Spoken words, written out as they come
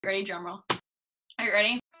Ready, drumroll. Are you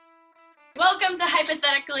ready? Welcome to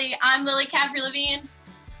Hypothetically. I'm Lily Caffrey-Levine.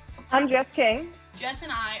 I'm Jess King. Jess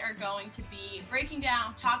and I are going to be breaking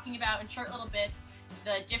down, talking about in short little bits,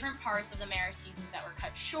 the different parts of the Marist seasons that were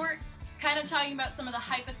cut short, kind of talking about some of the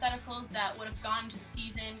hypotheticals that would have gone to the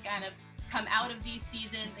season, kind of come out of these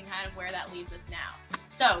seasons, and kind of where that leaves us now.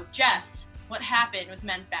 So, Jess, what happened with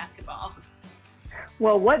men's basketball?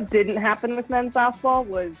 Well, what didn't happen with men's basketball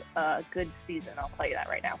was a good season, I'll tell you that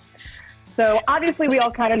right now. So obviously we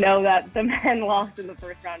all kind of know that the men lost in the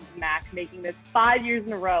first round of the MAC, making this 5 years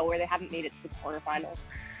in a row where they haven't made it to the quarterfinals.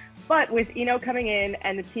 But with Eno coming in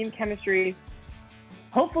and the team chemistry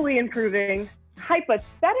hopefully improving,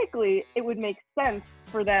 hypothetically it would make sense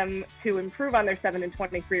for them to improve on their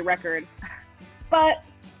 7-23 record. But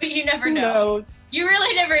you never know. You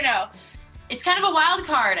really never know. It's kind of a wild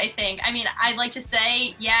card, I think. I mean, I'd like to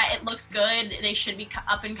say, yeah, it looks good. They should be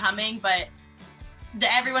up and coming, but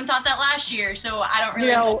everyone thought that last year, so I don't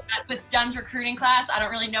really know. With Dunn's recruiting class, I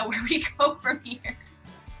don't really know where we go from here.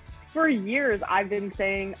 For years, I've been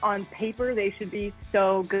saying on paper they should be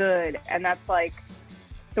so good, and that's like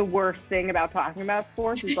the worst thing about talking about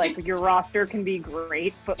sports is like your roster can be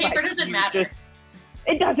great, but paper like, doesn't matter.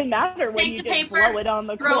 It doesn't matter when you just blow it on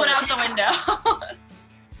the court. Throw it out the window.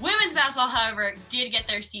 Women's basketball, however, did get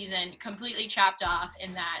their season completely chopped off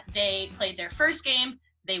in that they played their first game,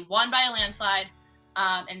 they won by a landslide,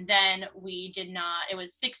 and then we did not. It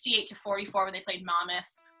was 68-44 when they played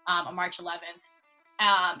Monmouth on March 11th.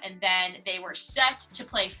 And then they were set to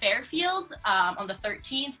play Fairfield on the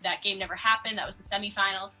 13th. That game never happened. That was the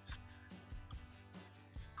semifinals.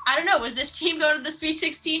 I don't know. Was this team going to the Sweet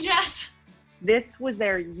 16, Jess? This was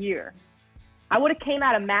their year. I would have came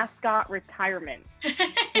out of mascot retirement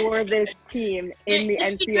for this team in the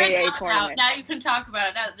NCAA tournament. Now you can talk about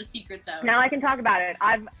it. Now that the secret's out. Now I can talk about it.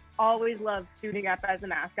 I've always loved suiting up as a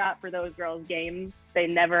mascot for those girls' games. They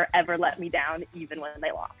never, ever let me down, even when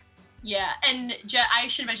they lost. Yeah, and I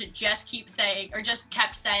should mention, Jess kept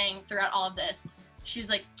saying throughout all of this, she was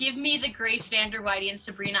like, give me the Grace VanderWyde and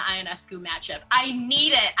Sabrina Ionescu matchup. I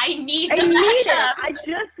need it. I need the matchup. I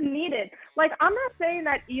just need it. Like, I'm not saying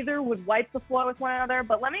that either would wipe the floor with one another,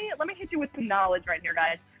 but let me hit you with some knowledge right here,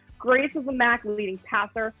 guys. Grace was a MAC leading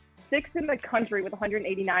passer, 6th in the country with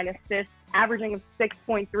 189 assists, averaging of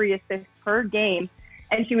 6.3 assists per game,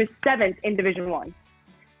 and she was 7th in Division I.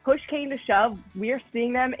 Push came to shove, we are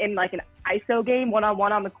seeing them in like an ISO game,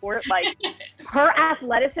 one-on-one on the court. Like, her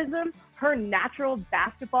athleticism, her natural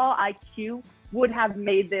basketball IQ would have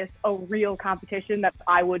made this a real competition that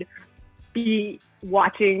I would be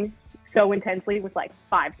watching so intensely with like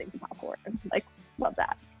 5 things of popcorn. Like, love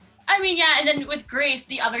that. I mean, yeah, and then with Grace,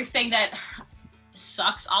 the other thing that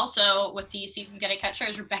sucks also with these seasons getting cut short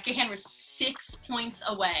is Rebecca Hand was 6 points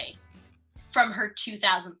away from her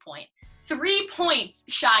 2,000 point. 3 points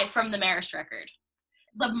shy from the Marist record.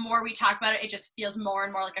 The more we talk about it, it just feels more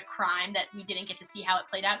and more like a crime that we didn't get to see how it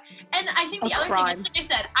played out. And I think the other thing is, like I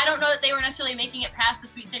said, I don't know that they were necessarily making it past the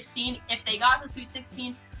Sweet 16 if they got to Sweet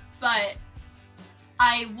 16, but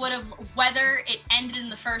I would have, whether it ended in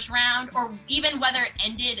the first round or even whether it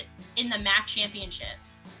ended in the MAC championship,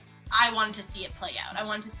 I wanted to see it play out. I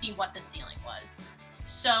wanted to see what the ceiling was.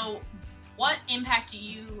 So what impact do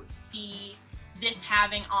you see this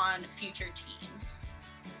having on future teams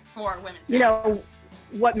for women's basketball? You know,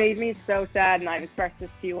 what made me so sad, and I've expressed this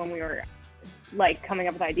to you when we were like coming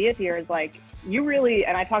up with ideas here, is like, you really,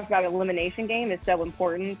 and I talked about elimination game is so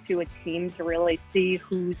important to a team to really see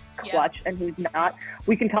who's clutch and who's not.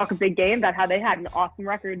 We can talk a big game about how they had an awesome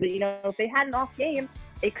record, that, you know, if they had an off game,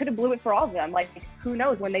 it could have blew it for all of them. Like, who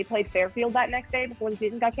knows, when they played Fairfield that next day before the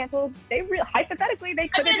season got canceled, hypothetically, they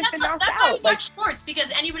could have just been knocked that's out. Why we watch sports,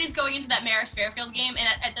 because anybody's going into that Marist Fairfield game, and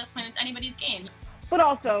at this point, it's anybody's game. But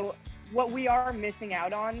also, what we are missing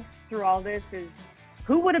out on through all this is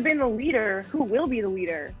who would have been the leader, who will be the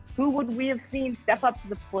leader, who would we have seen step up to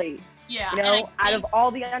the plate? Yeah. You know, out of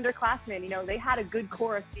all the underclassmen, you know, they had a good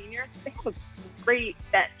core of seniors. They have a great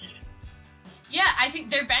bench. Yeah, I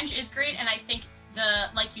think their bench is great, and I think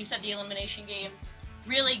like you said, the elimination games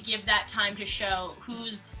really give that time to show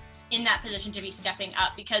who's in that position to be stepping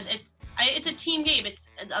up, because it's a team game.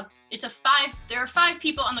 There are 5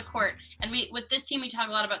 people on the court, and with this team we talk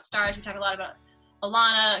a lot about stars, we talk a lot about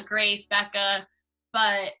Alana, Grace, Becca,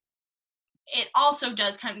 but it also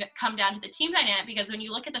does come down to the team dynamic, because when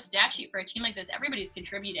you look at the stat sheet for a team like this, everybody's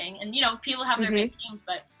contributing, and you know, people have their big games,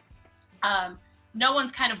 but no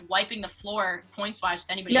one's kind of wiping the floor points-wise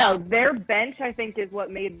with anybody else. No, their bench, I think, is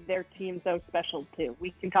what made their team so special, too.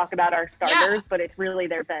 We can talk about our starters, but it's really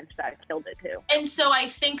their bench that killed it, too. And so I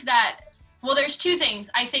think that, well, there's 2 things.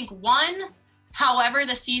 I think, one, however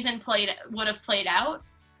the season would have played out,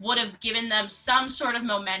 would have given them some sort of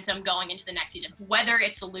momentum going into the next season, whether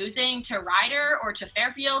it's losing to Ryder or to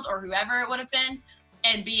Fairfield or whoever it would have been,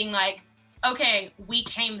 and being like, okay, we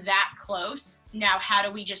came that close. Now, how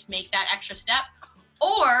do we just make that extra step?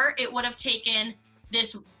 Or it would have taken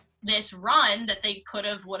this run that they could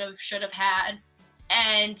have, would have, should have had,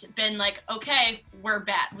 and been like, okay, we're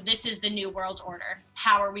back. This is the new world order.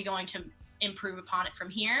 How are we going to improve upon it from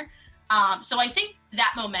here? So I think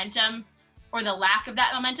that momentum, or the lack of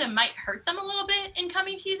that momentum, might hurt them a little bit in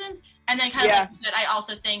coming seasons. And then kind of like that, I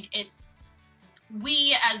also think it's,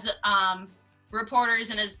 we as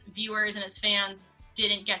reporters and as viewers and as fans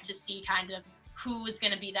didn't get to see kind of who is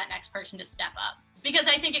going to be that next person to step up. Because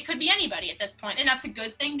I think it could be anybody at this point, and that's a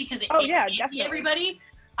good thing because it can't be everybody.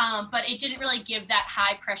 But it didn't really give that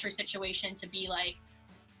high pressure situation to be like,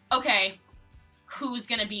 okay, who's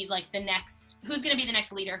going to be like the next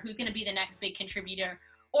leader? Who's going to be the next big contributor?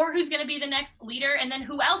 Or who's going to be the next leader? And then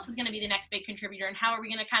who else is going to be the next big contributor? And how are we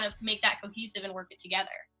going to kind of make that cohesive and work it together?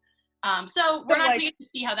 So we're not going to get to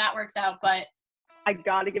see how that works out, but I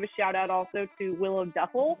got to give a shout out also to Willow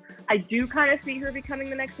Duffel. I do kind of see her becoming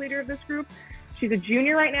the next leader of this group. She's a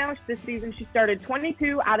junior right now. This season, she started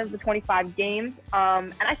 22 out of the 25 games.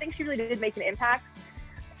 And I think she really did make an impact.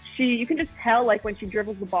 You can just tell, like, when she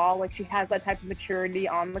dribbles the ball, like, she has that type of maturity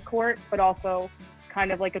on the court, but also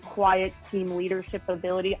kind of like a quiet team leadership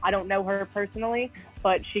ability. I don't know her personally,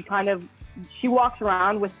 but she walks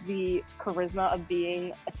around with the charisma of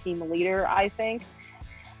being a team leader, I think.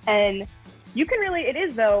 And you can really, it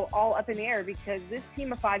is though, all up in the air because this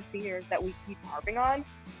team of 5 seniors that we keep harping on,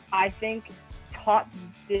 I think taught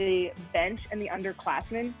the bench and the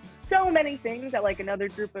underclassmen so many things that like another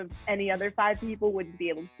group of any other 5 people wouldn't be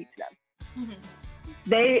able to teach them.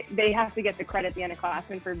 Mm-hmm. They have to get the credit, the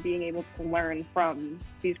underclassmen, for being able to learn from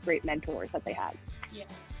these great mentors that they had. Yeah.